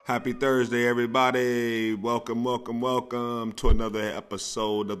Happy Thursday, everybody. Welcome to another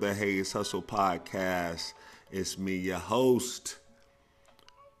episode of the Hayes Hustle Podcast. It's me, your host,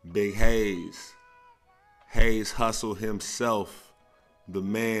 Big Hayes. Hayes Hustle himself, the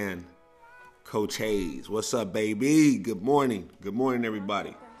man, Coach Hayes. What's up, baby? Good morning. Good morning,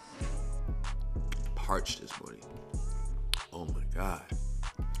 everybody. Parched this morning. Oh, my God.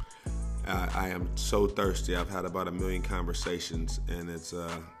 I am so thirsty. I've had about 1 million conversations, and it's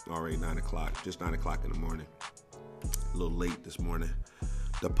already 9 o'clock, just 9 o'clock in the morning. A little late this morning.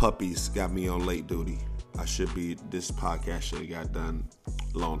 The puppies got me on late duty. This podcast should have got done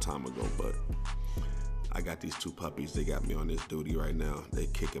a long time ago, but I got these two puppies. They got me on this duty right now. They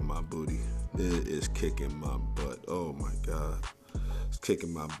kicking my booty. It is kicking my butt. Oh, my God. It's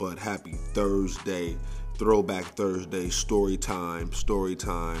kicking my butt. Happy Thursday. Throwback Thursday. Story time.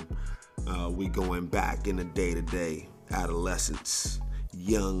 We going back in the day-to-day, adolescence,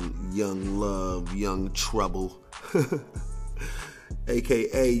 young love, young trouble,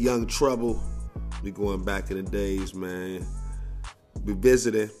 a.k.a. young trouble. We going back in the days, man. We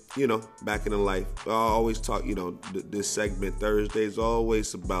visiting, back in the life. I always talk, this segment, Thursday, is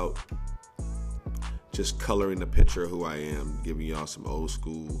always about just coloring the picture of who I am, giving y'all some old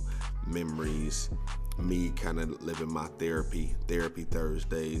school memories. Me kind of living my therapy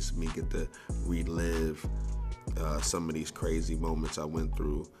Thursdays. Me get to relive some of these crazy moments I went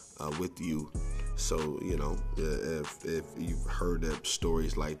through with you. So, if you've heard of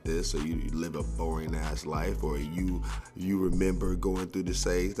stories like this, or you live a boring ass life, or you remember going through the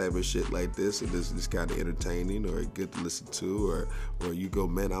same type of shit like this, and this is kind of entertaining or good to listen to, or you go,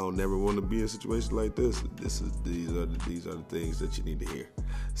 man, I don't never want to be in a situation like this. These are the things that you need to hear.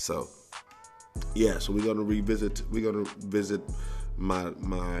 So. Yeah, so we're gonna visit my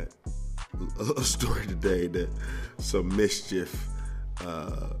story today that some mischief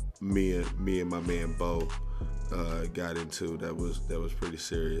me and my man Bo got into that was pretty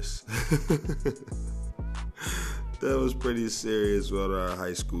serious. That was pretty serious with our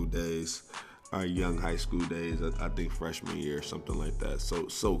high school days, our young high school days. I think freshman year, something like that.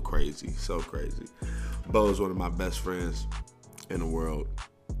 So crazy. Bo is one of my best friends in the world.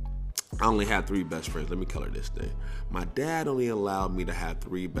 I only had 3 best friends. Let me color this thing. My dad only allowed me to have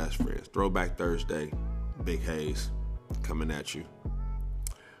 3 best friends. Throwback Thursday, Big Hayes, coming at you.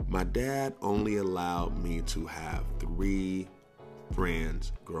 My dad only allowed me to have 3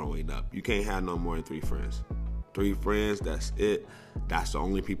 friends growing up. You can't have no more than 3 friends. 3 friends, that's it. That's the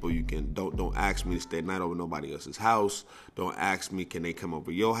only people you can. Don't ask me to stay the night over nobody else's house. Don't ask me, can they come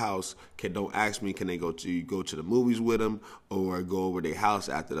over your house? Don't ask me, can they go to the movies with them or go over their house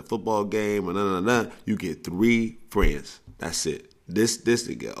after the football game or none. You get 3 friends. That's it. This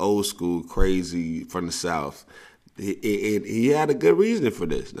nigga old school, crazy from the South. He had a good reason for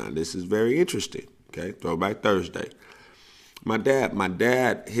this. Now this is very interesting. Okay, Throwback Thursday. My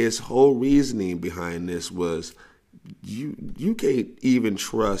dad, his whole reasoning behind this was you can't even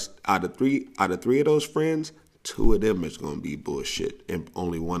trust out of three of those friends, 2 of them is gonna be bullshit, and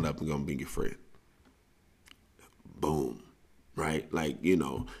only one of them gonna be your friend. Boom, right? Like he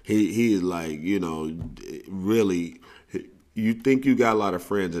is like really. You think you got a lot of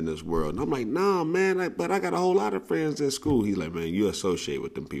friends in this world, and I'm like, nah, man. But I got a whole lot of friends at school. He's like, man, you associate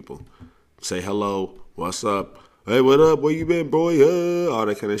with them people. Say hello, what's up? Hey, what up? Where you been, boy? All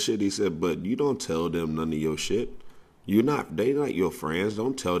that kind of shit. He said, but you don't tell them none of your shit. They not your friends.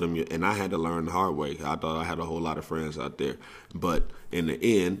 Don't tell them. And I had to learn the hard way. I thought I had a whole lot of friends out there. But in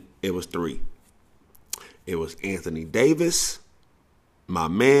the end, it was 3. It was Anthony Davis, my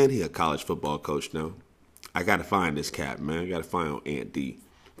man. He a college football coach now. I got to find this cat, man. I got to find Aunt D.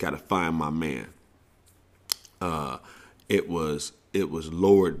 Got to find my man. It was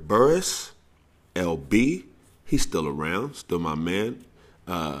Lord Burris, LB. He's still around, still my man.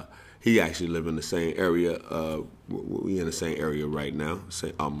 He actually live in the same area. We in the same area right now,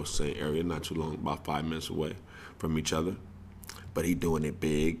 almost same area, not too long, about 5 minutes away from each other. But he doing it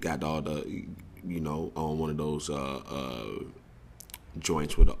big. Got all the, on one of those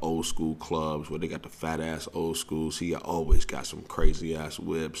joints with the old school clubs where they got the fat ass old schools. He always got some crazy ass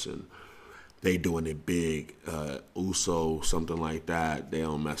whips and. They doing it big, USO, something like that. They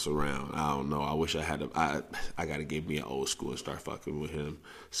don't mess around. I don't know. I wish I had I got to give me an old school and start fucking with him.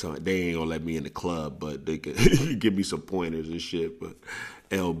 So they ain't going to let me in the club, but they could give me some pointers and shit. But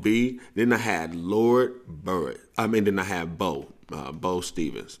LB. Then I had Lord Burritt. Then I had Bo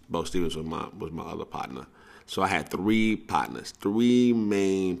Stevens. Bo Stevens was my other partner. So I had 3 partners, 3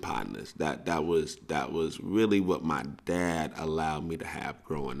 main partners. That was really what my dad allowed me to have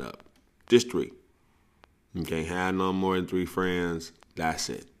growing up. Just 3. You can't have no more than 3 friends. That's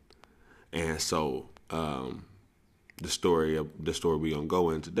it. And so the story we gonna go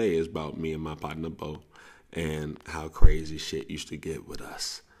in today is about me and my partner Bo, and how crazy shit used to get with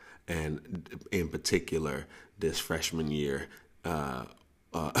us, and in particular this freshman year.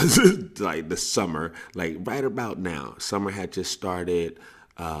 Like the summer, like right about now. Summer had just started.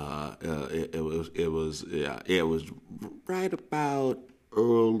 It was right about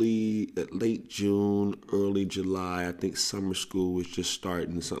late June, early July. I think summer school was just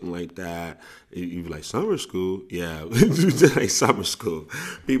starting, something like that. You like summer school? Yeah, like summer school.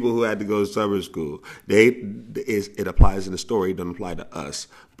 People who had to go to summer school, it applies in the story. It doesn't apply to us,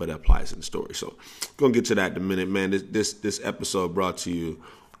 but it applies in the story. So, gonna get to that in a minute, man. This episode brought to you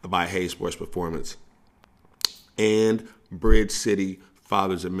by Hayes Sports Performance and Bridge City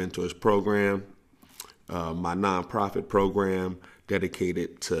Fathers and Mentors program, my nonprofit program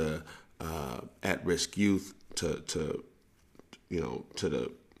dedicated to at-risk youth, to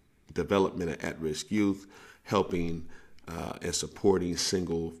the development of at-risk youth, helping and supporting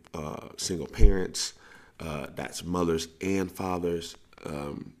single parents, that's mothers and fathers,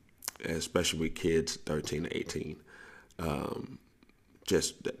 especially with kids 13 to 18.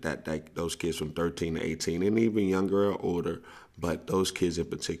 Just that those kids from 13 to 18, and even younger or older, but those kids in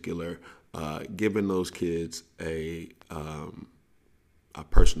particular, giving those kids a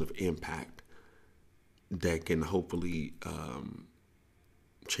person of impact that can hopefully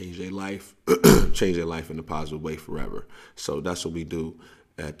change their life, in a positive way forever. So that's what we do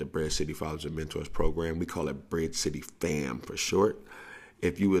at the Bridge City Fathers and Mentors program. We call it Bridge City Fam for short.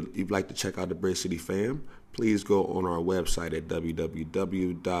 If you'd like to check out the Bridge City Fam, please go on our website at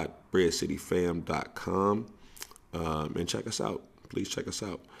www.bridgecityfam.com and check us out. Please check us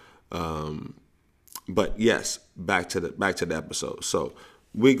out. But yes, back to the episode. So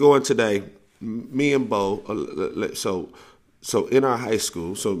we going today. Me and Bo. So in our high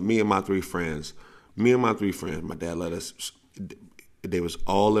school. So me and my three friends. My dad let us. They was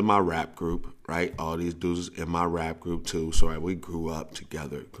all in my rap group, right? All these dudes in my rap group too. So we grew up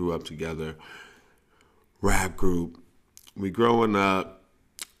together. Rap group. We growing up,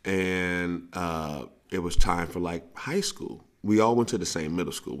 and it was time for like high school. We all went to the same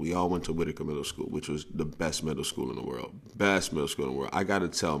middle school. We all went to Whitaker Middle School, which was the best middle school in the world. I got to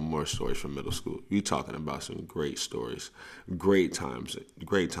tell more stories from middle school. You talking about some great stories, great times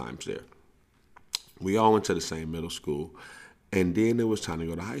there. We all went to the same middle school, and then it was time to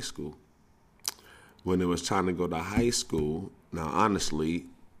go to high school. When it was time to go to high school, now honestly,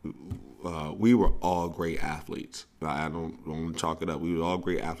 we were all great athletes. I don't want to chalk it up. We were all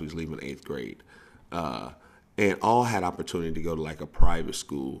great athletes leaving 8th grade. And all had opportunity to go to like a private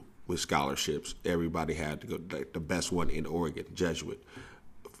school with scholarships. Everybody had to go, like the best one in Oregon, Jesuit.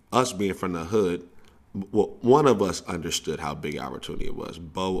 Us being from the hood, well, one of us understood how big opportunity it was.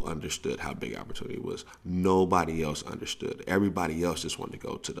 Bo understood how big opportunity it was. Nobody else understood. Everybody else just wanted to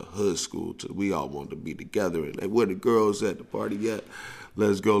go to the hood school. We all wanted to be together. And like, where the girls at the party at?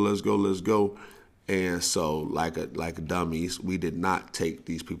 Let's go. And so, like dummies, we did not take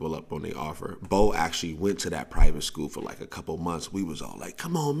these people up on their offer. Bo actually went to that private school for like a couple months. We was all like,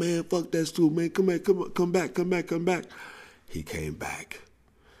 "Come on, man, fuck that school, man. Come back." He came back.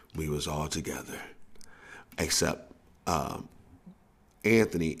 We was all together, except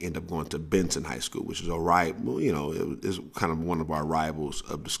Anthony ended up going to Benson High School, which is a rival. You know, it was kind of one of our rivals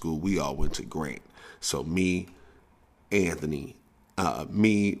of the school. We all went to Grant. So me, Anthony,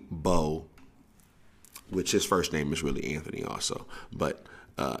 Bo, which his first name is really Anthony also, but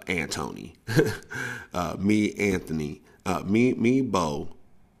Antony. Me, Anthony, me, Bo,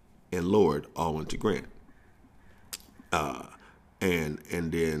 and Lord all went to Grant. And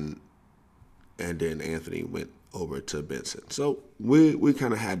then Anthony went over to Benson. So we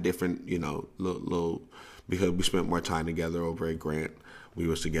kind of had different, little because we spent more time together over at Grant. We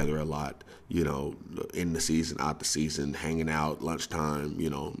was together a lot, in the season, out the season, hanging out, lunchtime,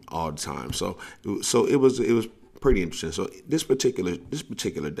 all the time. So it was pretty interesting. So this particular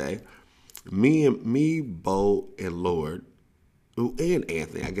day, me, Bo, and Lord, and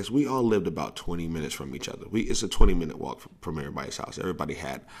Anthony, I guess we all lived about 20 minutes from each other. It's a 20-minute walk from everybody's house. Everybody's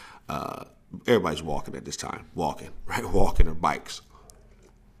walking at this time, walking their bikes.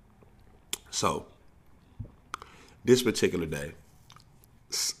 So this particular day,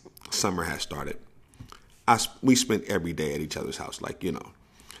 summer has started. We spent every day at each other's house.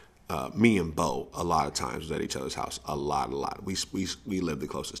 Me and Bo, a lot of times was at each other's house. A lot. We lived the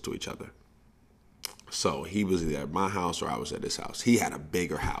closest to each other. So he was either at my house or I was at his house. He had a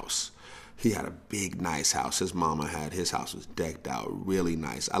bigger house. He had a big, nice house. His house was decked out, really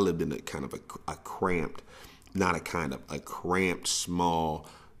nice. I lived in a kind of a cramped, a cramped, small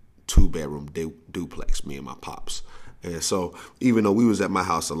 2-bedroom duplex, me and my pops. And so even though we was at my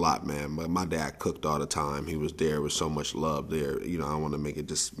house a lot, man, but my dad cooked all the time. He was there with so much love there. I don't want to make it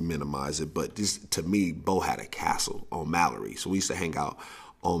just minimize it, but this, to me, Bo had a castle on Mallory. So we used to hang out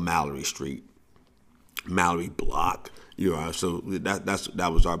on Mallory Street, Mallory Block. So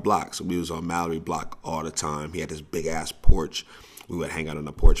that was our block. So we was on Mallory Block all the time. He had this big ass porch. We would hang out on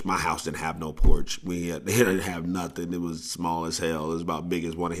the porch. My house didn't have no porch. They didn't have nothing. It was small as hell. It was about big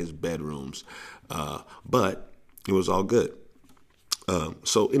as one of his bedrooms. But it was all good.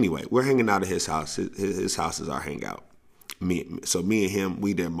 So anyway, we're hanging out at his house. His house is our hangout. Me and him,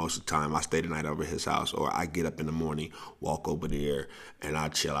 we there most of the time. I stay the night over at his house, or I get up in the morning, walk over there, and I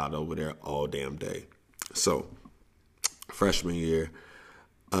chill out over there all damn day. So freshman year,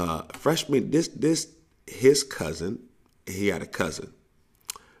 his cousin, he had a cousin,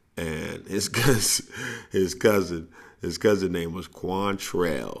 and his cousin name was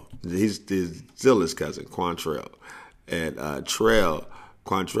Quantrell. He's still his cousin, Quantrell. And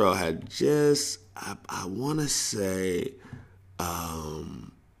Quantrell had just, I want to say,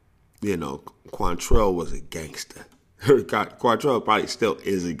 Quantrell was a gangster. Quantrell probably still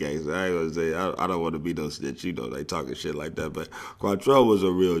is a gangster. I ain't gonna say, I don't want to be no snitch, they talking shit like that. But Quantrell was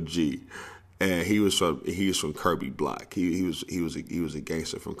a real G. And he was from Kirby Block. He was a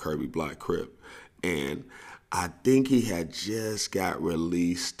gangster from Kirby Block Crip. And I think he had just got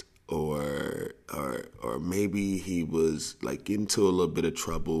released, or maybe he was like into a little bit of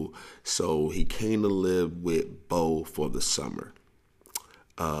trouble. So he came to live with Bo for the summer.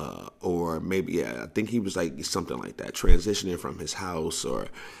 Or maybe, I think he was like something like that, transitioning from his house, or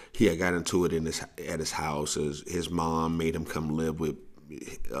he had got into it at his house. His mom made him come live with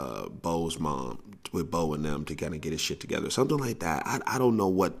Bo's mom, with Bo and them, to kind of get his shit together, something like that. I don't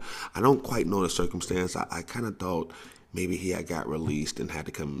know I don't quite know the circumstance. I kind of thought maybe he had got released and had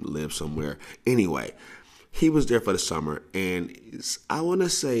to come live somewhere. Anyway, he was there for the summer, and I want to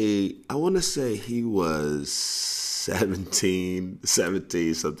say he was 17,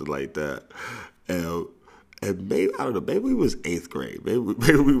 something like that. And maybe, I don't know, maybe we was 8th grade. Maybe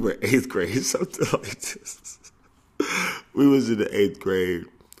we were 8th grade, something like this. We was in the 8th grade.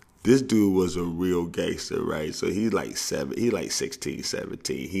 This dude was a real gangster, right? So he like 16,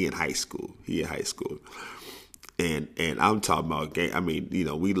 17. He in high school. And I'm talking about gang. I mean,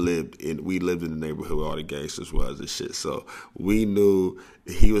 we lived in the neighborhood where all the gangsters was and shit. So we knew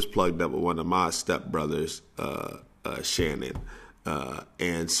he was plugged up with one of my stepbrothers, Shannon.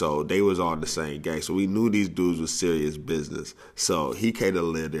 And so they was all in the same gang. So we knew these dudes was serious business. So he came to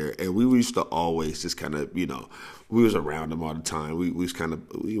live there, and we used to always just kind of, we was around him all the time. We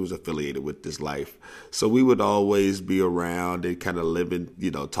was affiliated with this life. So we would always be around and kind of living,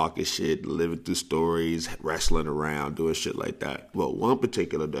 talking shit, living through stories, wrestling around, doing shit like that. Well, one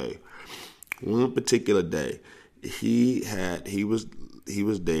particular day, he was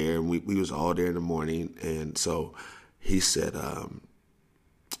there, and we was all there in the morning. And so he said,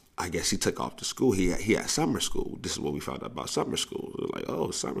 I guess he took off to school. He had summer school. This is what we found out about summer school. We were like, oh,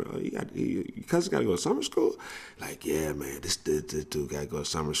 summer, your cousin got to go to summer school? Like, yeah, man, this dude got to go to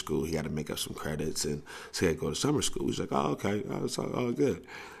summer school. He had to make up some credits, and so he had to go to summer school. He's like, oh, okay, it's all good.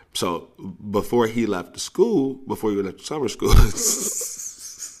 So before he left summer school,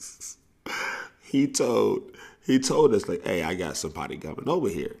 he told us, like, hey, I got somebody coming over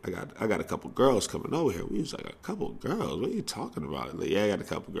here. I got a couple girls coming over here. We was like, a couple girls? What are you talking about? Like, yeah, I got a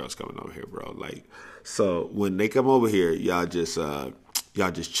couple girls coming over here, bro. Like, so when they come over here, y'all just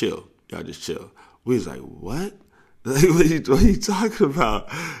chill. We was like, what? Like, what are you talking about?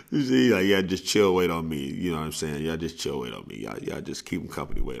 He's like, yeah, just chill, wait on me. You know what I'm saying? Y'all just chill, wait on me. Y'all just keep them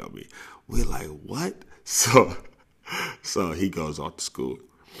company, wait on me. We're like, what? So he goes off to school.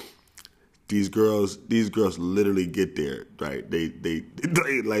 These girls literally get there, right? They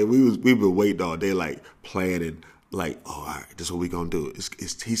like, we've been waiting all day, like planning, like, oh, all right, this is what we gonna do.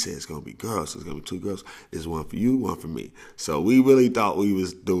 He said it's gonna be girls. It's gonna be 2 girls. It's one for you, one for me. So we really thought we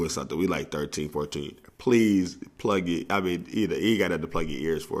was doing something. We like 13, 14. Please plug it. I mean, you got to plug your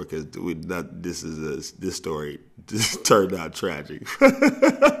ears for it, because this story just turned out tragic.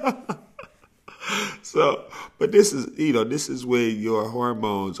 So, but this is when your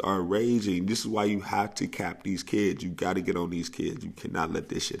hormones are raging. This is why you have to cap these kids. You got to get on these kids. You cannot let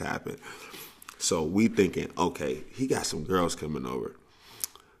this shit happen. So we thinking, okay, he got some girls coming over.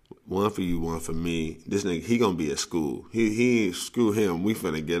 One for you, one for me. This nigga, he gonna be at school. He ain't, screw him. We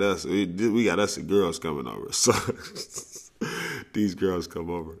finna get us. We got us some girls coming over. So these girls come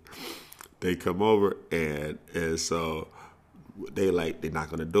over. They come over, and so They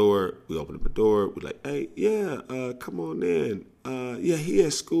knock on the door. We open up the door. We like, hey, yeah, come on in. Yeah, he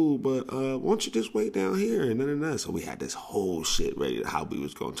at school, but won't you just wait down here? And so we had this whole shit ready, how we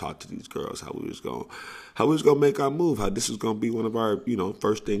was gonna talk to these girls, how we was gonna make our move, how this is gonna be one of our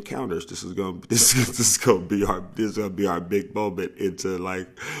first encounters. This is gonna be our big moment into like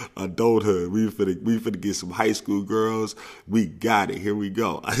adulthood. We finna get some high school girls. We got it. Here we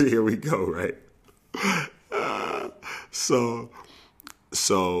go. Here we go. Right. So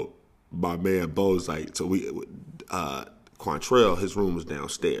my man Bo's like, so we, Quantrell, his room was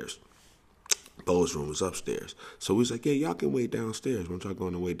downstairs. Bo's room was upstairs. So we was like, yeah, y'all can wait downstairs. Once y'all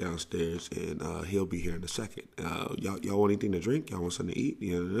going to wait downstairs, and he'll be here in a second. Y'all want anything to drink? Y'all want something to eat?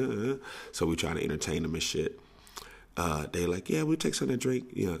 Yeah. So we trying to entertain them and shit. They like, yeah, we'll take something to drink.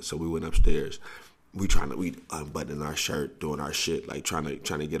 Yeah. So we went upstairs. We unbuttoning our shirt, doing our shit, like trying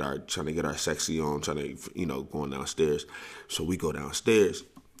to get our sexy on, going downstairs. So we go downstairs.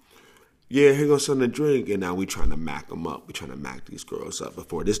 Yeah, here goes something to drink, and now we trying to mac them up. We trying to mac these girls up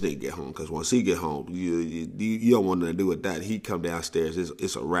before this nigga get home, because once he get home, you don't want nothing to do with that. He come downstairs,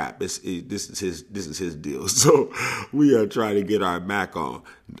 it's a wrap. This is his deal. So we are trying to get our mac on.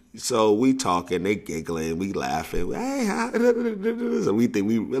 So we talking, they giggling, we laughing. Hey, so we think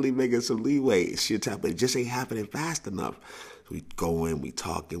we really making some leeway. Shit's happening, it just ain't happening fast enough. We going, we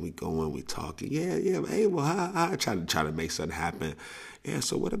talking, we going, we talking. Yeah, hey, well, I try to make something happen. Yeah,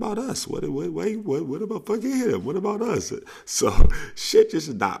 so what about us? What about fucking him? What about us? So shit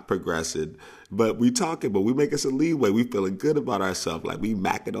just not progressing. But we talking, but we making some leeway. We feeling good about ourselves. Like we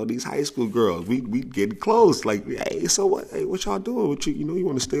macking on these high school girls. We getting close. Like, hey, so what? Hey, what y'all doing? What you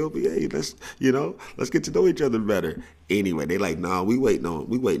want to stay over here? Hey, let's get to know each other better. Anyway, they like, nah, we waiting on him.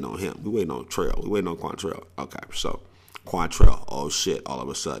 We waiting on Trail. We waiting on Quantrell. Okay, so Quantrell, oh shit, all of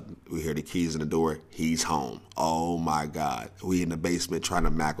a sudden, we hear the keys in the door, he's home. Oh my God. We in the basement trying to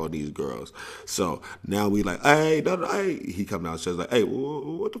mac on these girls. So now we like, hey, he come downstairs like, hey,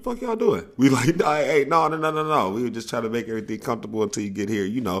 what the fuck y'all doing? We like, hey, no. We were just trying to make everything comfortable until you get here.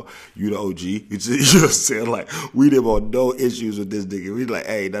 You the OG. You know what I'm saying? Like, we didn't want no issues with this nigga. We like,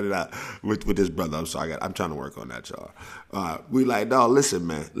 hey, with this brother. I'm sorry, I'm trying to work on that, y'all. We like, no, listen,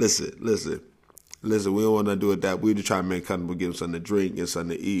 man, listen. Listen, we don't want to do it that. We just trying to make comfortable, give him something to drink and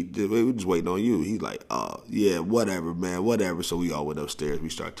something to eat. We just waiting on you. He's like, oh, yeah, whatever, man, whatever. So we all went upstairs. We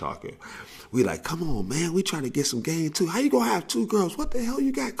start talking. We like, come on, man. We trying to get some game, too. How you going to have two girls? What the hell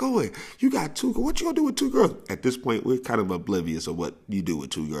you got going? You got two. What you going to do with two girls? At this point, we're kind of oblivious of what you do with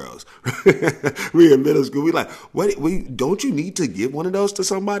two girls. We in middle school. We like, what? Don't you need to give one of those to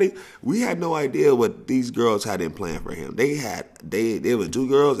somebody? We had no idea what these girls had in plan for him. There was two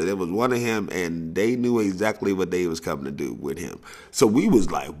girls, and there was one of him, and they knew exactly what they was coming to do with him. So we was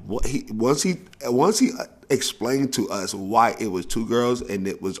like, what? Once he explained to us why it was two girls and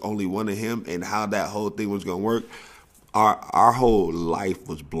it was only one of him and how that whole thing was gonna work, our whole life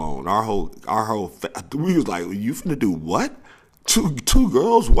was blown. We was like, you finna do what? Two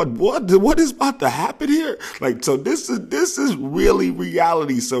girls? What is about to happen here? Like, so this is really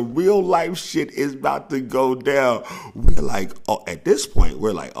reality. Some real life shit is about to go down. We're like, oh, at this point,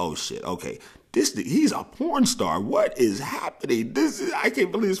 we're like, oh shit, okay. He's a porn star. What is happening? I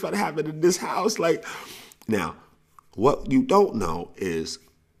can't believe it's about to happen in this house. Like, now, what you don't know is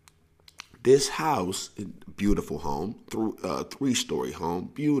this house, beautiful home, 3-story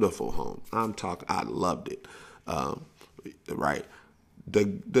home, beautiful home. I loved it. Right.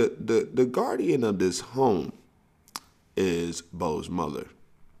 The guardian of this home is Bo's mother.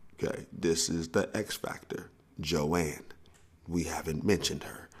 Okay. This is the X Factor, Joanne. We haven't mentioned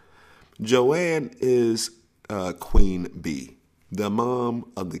her. Joanne is Queen Bee, the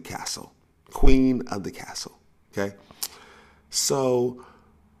mom of the castle, queen of the castle. Okay, so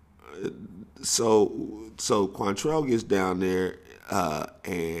Quantrell gets down there,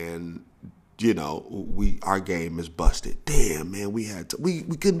 and our game is busted. Damn, man, we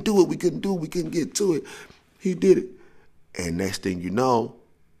couldn't do it. We couldn't get to it. He did it, and next thing you know,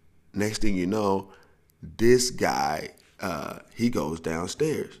 this guy he goes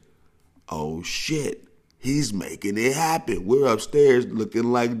downstairs. Oh shit, he's making it happen. We're upstairs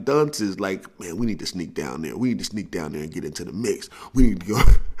looking like dunces. Like, man, we need to sneak down there. We need to sneak down there and get into the mix. We need to go.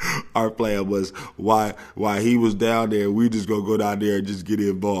 Our plan was why he was down there, we just gonna go down there and just get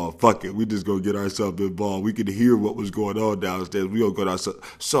involved. Fuck it, we just gonna get ourselves involved. We could hear what was going on downstairs. We gonna go downstairs.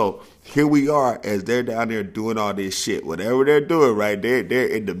 So here we are as they're down there doing all this shit. Whatever they're doing, right? They're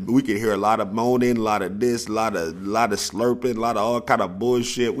in the. We can hear a lot of moaning, a lot of this, a lot of slurping, a lot of all kind of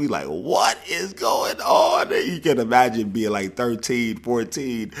bullshit. We like, what is going on? And you can imagine being like 13,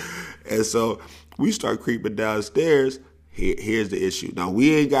 14. And so we start creeping downstairs. Here's the issue. Now,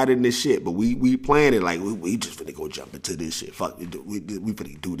 we ain't got in this shit, but we playing it like we just finna go jump into this shit. Fuck, we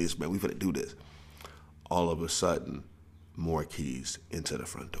finna do this, man. We finna do this. All of a sudden, more keys into the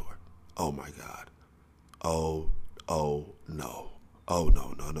front door. Oh, my God. Oh, no. Oh,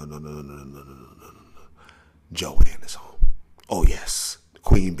 no. Joanne is home. Oh, yes.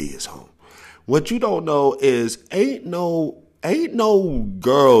 Queen Bee is home. What you don't know is ain't no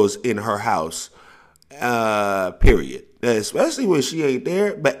girls in her house, period. Especially when she ain't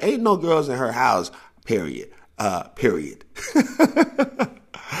there, but ain't no girls in her house, period. Period.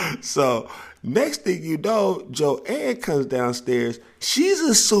 So, next thing you know, Joanne comes downstairs. She's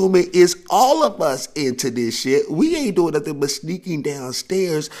assuming it's all of us into this shit. We ain't doing nothing but sneaking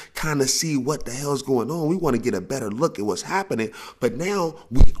downstairs, kind of see what the hell's going on. We want to get a better look at what's happening. But now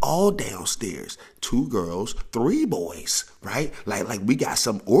we all downstairs. 2 girls, 3 boys, right? Like we got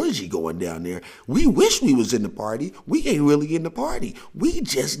some orgy going down there. We wish we was in the party. We ain't really in the party. We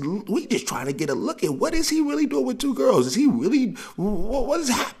just trying to get a look at what is he really doing with 2 girls? Is he really, what is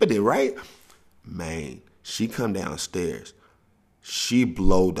happening, right? Man, she come downstairs. She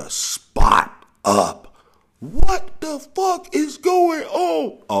blow the spot up. What the fuck is going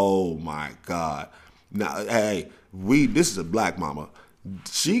on? Oh my God. Now, hey, this is a black mama.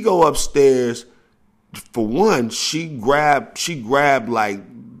 She go upstairs. For one, she grabbed like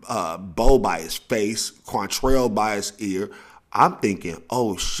Bo by his face, Quantrell by his ear. I'm thinking,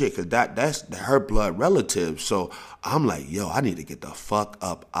 oh shit, cause that's her blood relative. So I'm like, yo, I need to get the fuck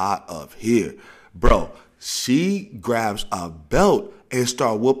up out of here. Bro, she grabs a belt and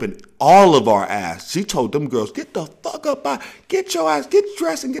start whooping all of our ass. She told them girls, get the fuck up out, get your ass, get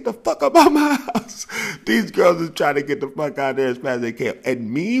dressed and get the fuck up out my house. These girls is trying to get the fuck out of there as fast as they can.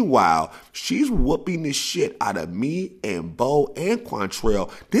 And meanwhile, she's whooping the shit out of me and Bo and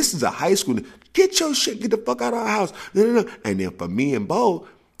Quantrell. This is a high school. Get your shit, get the fuck out of our house. No. And then for me and Bo,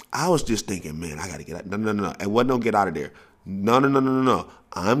 I was just thinking, man, I got to get out. No. And what, don't get out of there. No.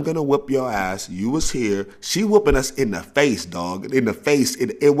 I'm going to whip your ass. You was here. She whooping us in the face, dog. In the face.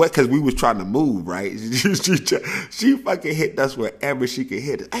 It went because we was trying to move, right? She fucking hit us wherever she could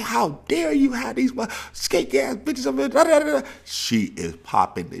hit us. Hey, how dare you have these skate ass bitches over there? She is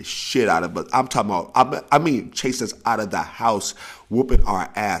popping the shit out of us. I'm talking about, I mean, chase us out of the house, whooping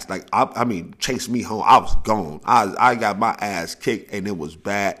our ass. Like, I mean, chase me home. I was gone. I got my ass kicked and it was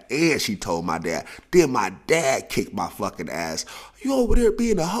bad. And she told my dad. Then my dad kicked my fucking ass. You over there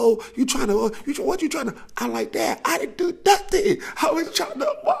being a hoe? What you trying to? I like that. I didn't do nothing. I was trying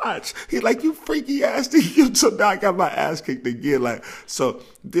to watch. He's like, you freaky ass thing. So now I got my ass kicked again. Like, so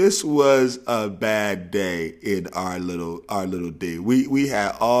this was a bad day in our little day. We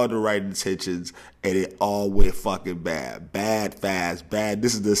had all the right intentions and it all went fucking bad. Bad, fast, bad.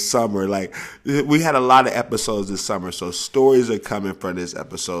 This is the summer. Like, we had a lot of episodes this summer, so stories are coming from this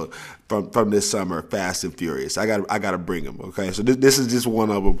episode, from this summer, Fast and Furious. I gotta bring them, okay? So this is just one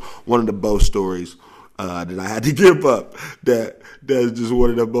of them, one of the both stories that I had to give up. That's just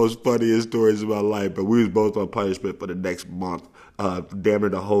one of the most funniest stories of my life. But we was both on punishment for the next month. Damn near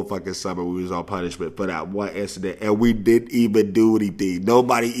the whole fucking summer we was on punishment for that one incident, and we didn't even do anything.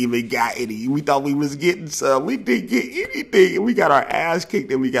 Nobody even got any. We thought we was getting some. We didn't get anything, and we got our ass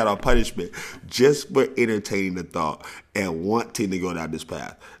kicked and we got our punishment just for entertaining the thought and wanting to go down this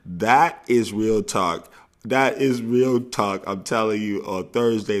path. That is real talk. That is real talk. I'm telling you, on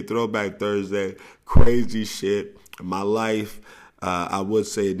Thursday, Throwback Thursday, crazy shit. My life. I would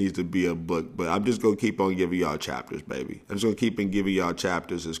say it needs to be a book, but I'm just going to keep on giving y'all chapters, baby. I'm just going to keep on giving y'all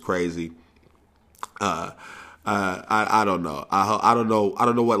chapters. It's crazy. I don't know. I don't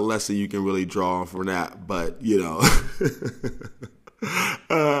know what lesson you can really draw from that, but, you know.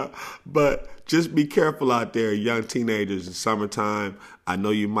 But just be careful out there, young teenagers in summertime. I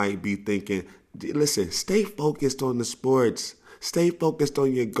know you might be thinking, listen, stay focused on the sports. Stay focused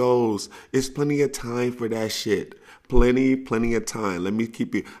on your goals. It's plenty of time for that shit. Plenty of time. Let me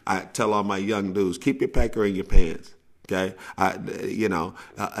keep you. I tell all my young dudes, keep your pecker in your pants. Okay,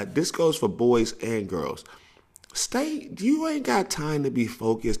 this goes for boys and girls. You ain't got time to be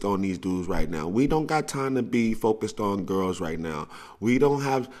focused on these dudes right now. We don't got time to be focused on girls right now. We don't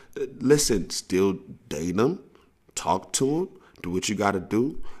have. Listen, still date them, talk to them, do what you got to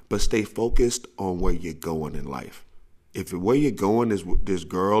do, but stay focused on where you're going in life. If where you're going is this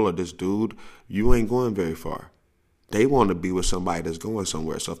girl or this dude, you ain't going very far. They want to be with somebody that's going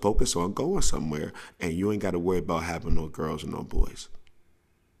somewhere. So focus on going somewhere, and you ain't got to worry about having no girls and no boys.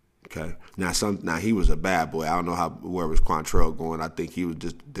 Okay. Now he was a bad boy. I don't know where was Quantrell going. I think he was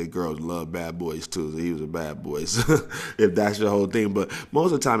just, the girls love bad boys too. So he was a bad boy. So if that's your whole thing. But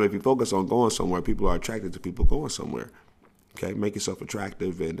most of the time, if you focus on going somewhere, people are attracted to people going somewhere. Okay, make yourself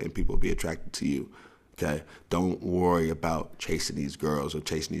attractive and people will be attracted to you. Okay, don't worry about chasing these girls or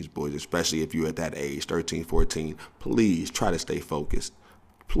chasing these boys, especially if you're at that age, 13, 14. Please try to stay focused.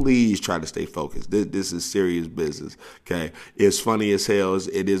 Please try to stay focused. This is serious business. Okay, it's funny as hell.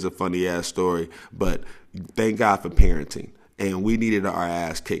 It is a funny ass story, but thank God for parenting. And we needed our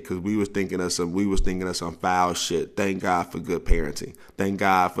ass kicked because we was thinking of some foul shit. Thank God for good parenting. Thank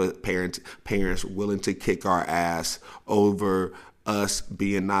God for parents willing to kick our ass over us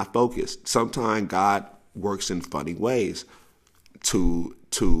being not focused. Sometimes God works in funny ways to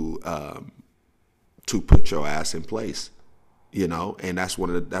put your ass in place. And that's one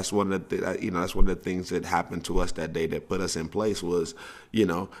of the things that happened to us that day that put us in place was,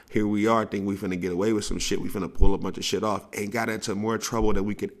 here we are, think we finna get away with some shit, we finna pull a bunch of shit off, and got into more trouble than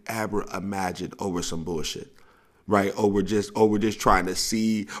we could ever imagine over some bullshit, right? Or we're just trying to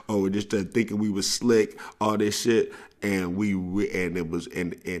see, or we're just thinking we was slick, all this shit, and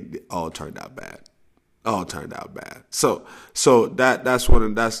it all turned out bad. All turned out bad. So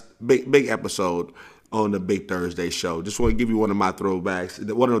that's big episode on the Big Thursday show. Just want to give you one of my throwbacks,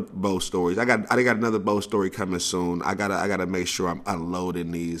 one of the bow stories. I got another bow story coming soon. I gotta make sure I'm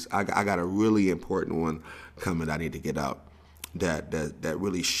unloading these. I got a really important one coming I need to get out that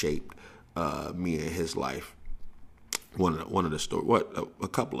really shaped me and his life. One of the story, a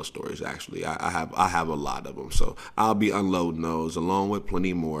couple of stories actually. I have a lot of them, so I'll be unloading those along with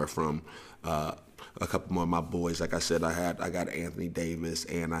plenty more from a couple more of my boys. Like I said, I got Anthony Davis,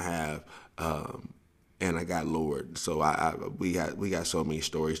 and I have. And I got Lord, so we got so many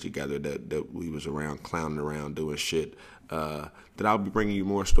stories together that we was around clowning around doing shit. That I'll be bringing you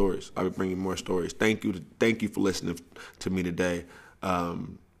more stories. I'll be bringing more stories. Thank you for listening to me today.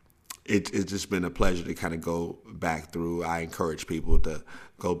 It's just been a pleasure to kind of go back through. I encourage people to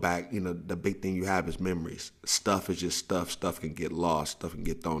go back. The big thing you have is memories. Stuff is just stuff. Stuff can get lost. Stuff can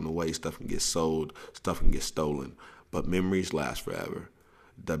get thrown away. Stuff can get sold. Stuff can get stolen. But memories last forever.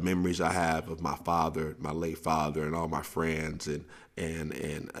 The memories I have of my father, my late father, and all my friends, and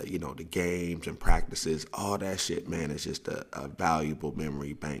the games and practices, all that shit, man, is just a valuable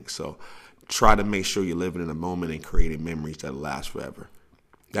memory bank. So try to make sure you're living in the moment and creating memories that last forever.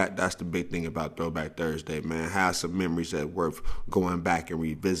 That's the big thing about Throwback Thursday, man. Have some memories that are worth going back and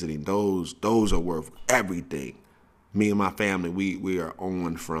revisiting. Those are worth everything. Me and my family, we are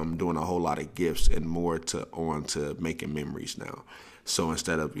on from doing a whole lot of gifts and more to making memories now. So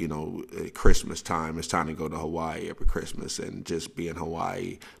instead of, Christmas time, it's time to go to Hawaii every Christmas and just be in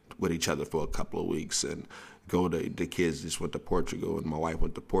Hawaii with each other for a couple of weeks, and the kids just went to Portugal and my wife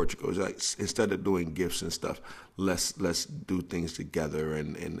went to Portugal. It's like, instead of doing gifts and stuff, let's do things together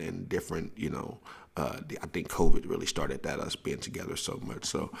and different, I think COVID really started that, us being together so much.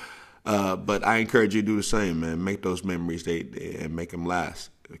 So, but I encourage you to do the same, man. Make those memories and make them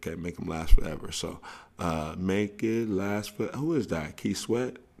last. Okay, make them last forever. So, make it last forever. Who is that? Keith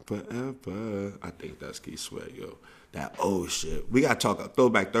Sweat? Forever. I think that's Keith Sweat, yo. That old shit. We got to talk,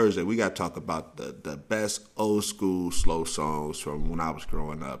 Throwback Thursday, we got to talk about the best old school slow songs from when I was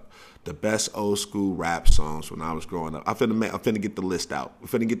growing up. The best old school rap songs when I was growing up. I'm finna get the list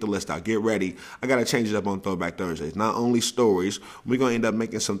out. Get ready. I got to change it up on Throwback Thursdays. Not only stories, we're going to end up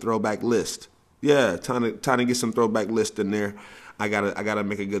making some throwback lists. Yeah, time to get some throwback lists in there. I gotta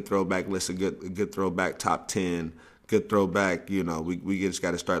make a good throwback list, a good throwback top 10, good throwback. We just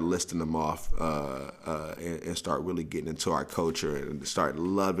got to start listing them off and start really getting into our culture and start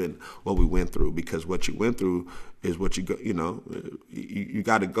loving what we went through, because what you went through is what you go. You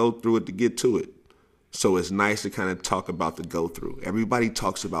got to go through it to get to it. So it's nice to kind of talk about the go through. Everybody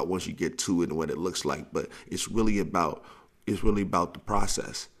talks about once you get to it and what it looks like, but it's really about the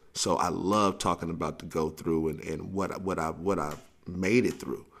process. So I love talking about the go through and what I've made it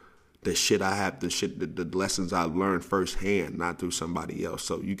through. The shit I have, the lessons I've learned firsthand, not through somebody else.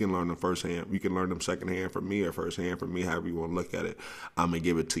 So you can learn them firsthand. You can learn them secondhand from me or firsthand from me, however you want to look at it. I'm going to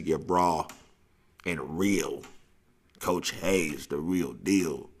give it to you raw and real. Coach Hayes, the real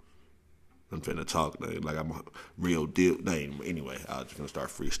deal. I'm finna talk like I'm a real deal. Anyway, I'm just gonna start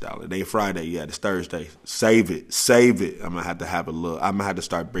freestyling. It ain't Friday yet. It's Thursday. Save it. I'm gonna have to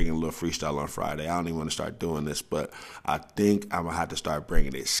start bringing a little freestyle on Friday. I don't even want to start doing this, but I think I'm gonna have to start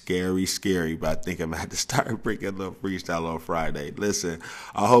bringing it. Scary, but I think I'm gonna have to start bringing a little freestyle on Friday. Listen,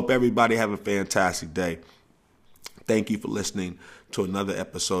 I hope everybody have a fantastic day. Thank you for listening to another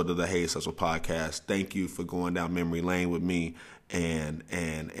episode of the Hayes Hustle Podcast. Thank you for going down memory lane with me and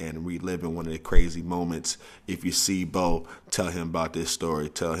reliving one of the crazy moments. If you see Bo, tell him about this story.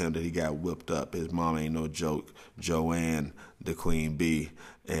 Tell him that he got whipped up. His mom ain't no joke. Joanne, the queen bee,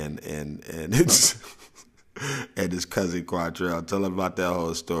 and it's and his cousin Quadrell. Tell him about that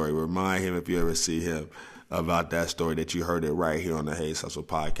whole story. Remind him if you ever see him about that story that you heard it right here on the Hayes Hustle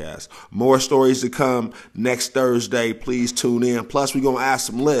podcast. More stories to come next Thursday. Please tune in. Plus, we're going to ask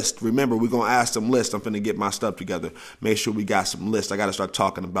some lists. Remember, we're going to ask some lists. I'm finna get my stuff together. Make sure we got some lists. I got to start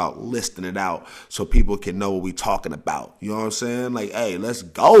talking about listing it out so people can know what we talking about. You know what I'm saying? Like, hey, let's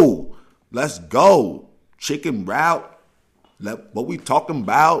go. Let's go. Chicken route. What we talking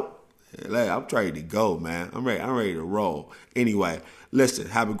about? I'm ready to go, man. I'm ready to roll. Anyway, listen,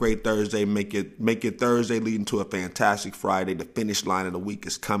 have a great Thursday. Make it Thursday leading to a fantastic Friday. The finish line of the week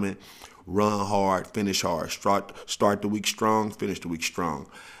is coming. Run hard, finish hard. Start the week strong, finish the week strong.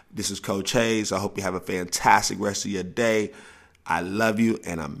 This is Coach Hayes. I hope you have a fantastic rest of your day. I love you,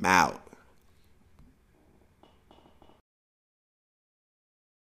 and I'm out.